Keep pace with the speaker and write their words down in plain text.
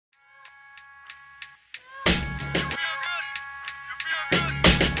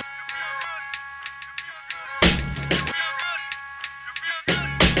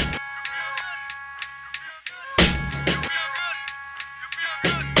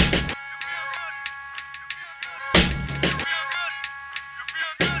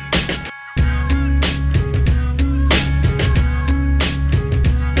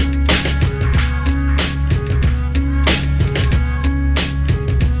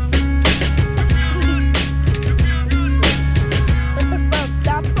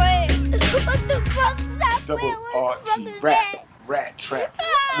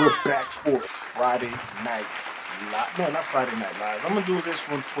for Friday night live. No, not Friday night live. I'm gonna do this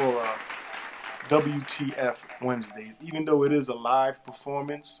one for WTF Wednesdays, even though it is a live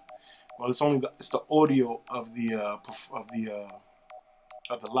performance. Well, it's only it's the audio of the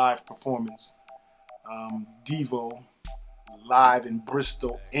live performance. Devo live in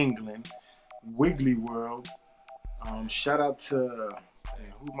Bristol, England. Wiggly World. Shout out to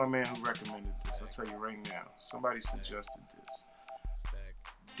who my man who recommended this. I'll tell you right now. Somebody suggested this.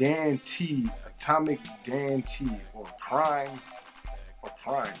 Dan T, Atomic Dan T, or Prime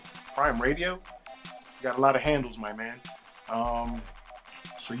Radio. You got a lot of handles, my man.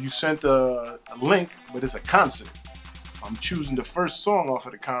 So you sent a link, but it's a concert. I'm choosing the first song off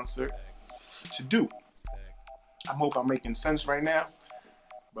of the concert to do. I hope I'm making sense right now.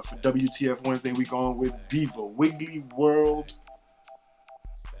 But for WTF Wednesday, we going with Devo, Wiggly World.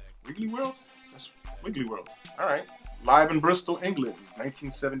 Wiggly World? That's Wiggly World. All right. Live in Bristol, England,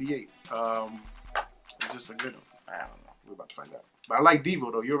 1978. It's just a good one. I don't know. We're about to find out. But I like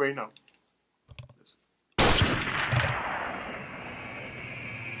Devo, though. You already know. Listen.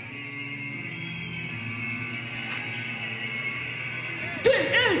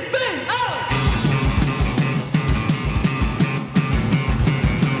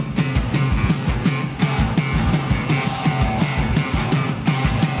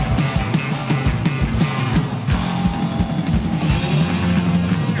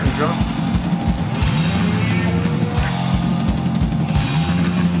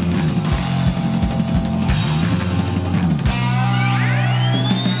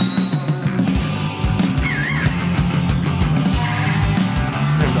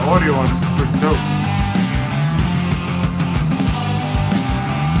 Audio on this is pretty dope.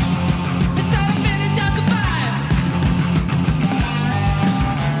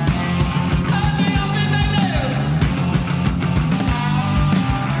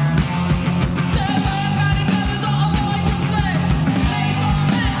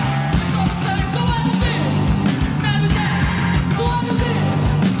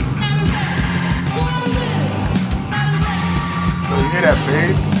 So you hear that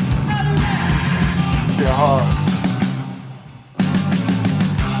bass? Hard.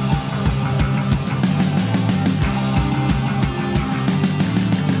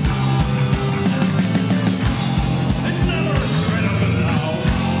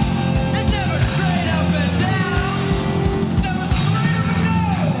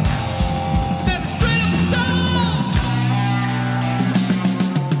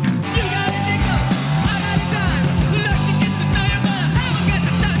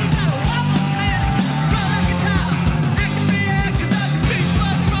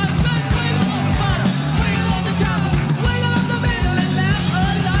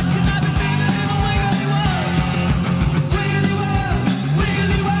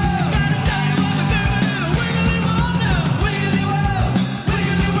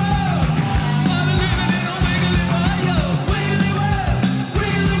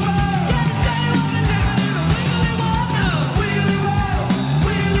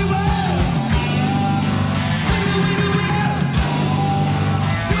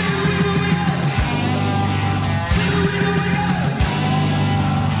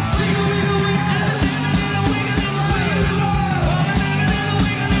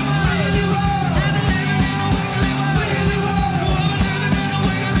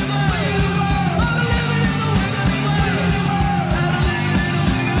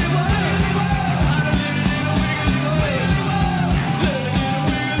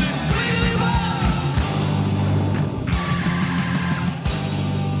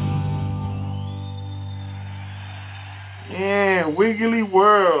 Yeah, Wiggly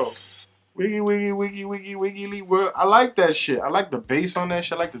World. Wiggly World. I like that shit. I like the bass on that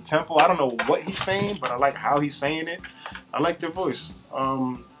shit. I like the tempo. I don't know what he's saying, but I like how he's saying it. I like their voice.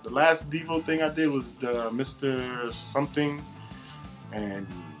 The last Devo thing I did was the Mr. Something and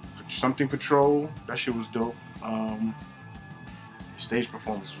Something Patrol. That shit was dope. Stage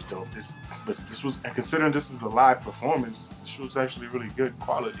performance was dope. This was, and considering this is a live performance, this was actually really good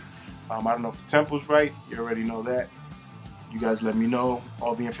quality. I don't know if the tempo's right. You already know that. You guys let me know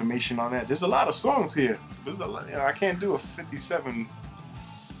all the information on that. There's a lot of songs here. There's a lot. You know, I can't do a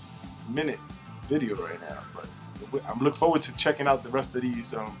 57-minute video right now, but I'm looking forward to checking out the rest of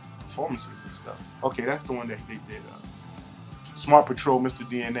these performances and stuff. Okay, that's the one that they did. Smart Patrol, Mr.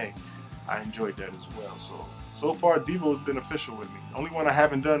 DNA. I enjoyed that as well. So far, Devo's been official with me. The only one I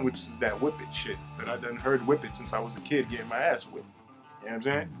haven't done, which is that Whip It shit. But I done heard Whip It since I was a kid getting my ass whipped. You know what I'm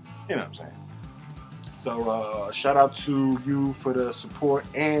saying? You know what I'm saying. So shout out to you for the support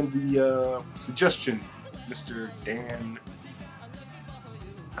and the suggestion, Mr. Dan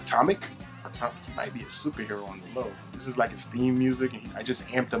Atomic. He might be a superhero on the low. This is like his theme music, and I just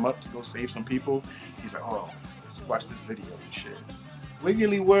amped him up to go save some people. He's like, oh, let's watch this video and shit.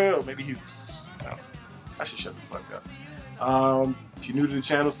 Wiggly World. Maybe he's just, I should shut the fuck up. If you're new to the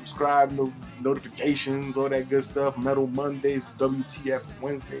channel, subscribe, notifications, all that good stuff. Metal Mondays, WTF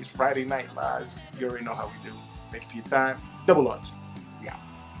Wednesdays, Friday Night Lives. You already know how we do. Thank you for your time. Double Arts. Yeah.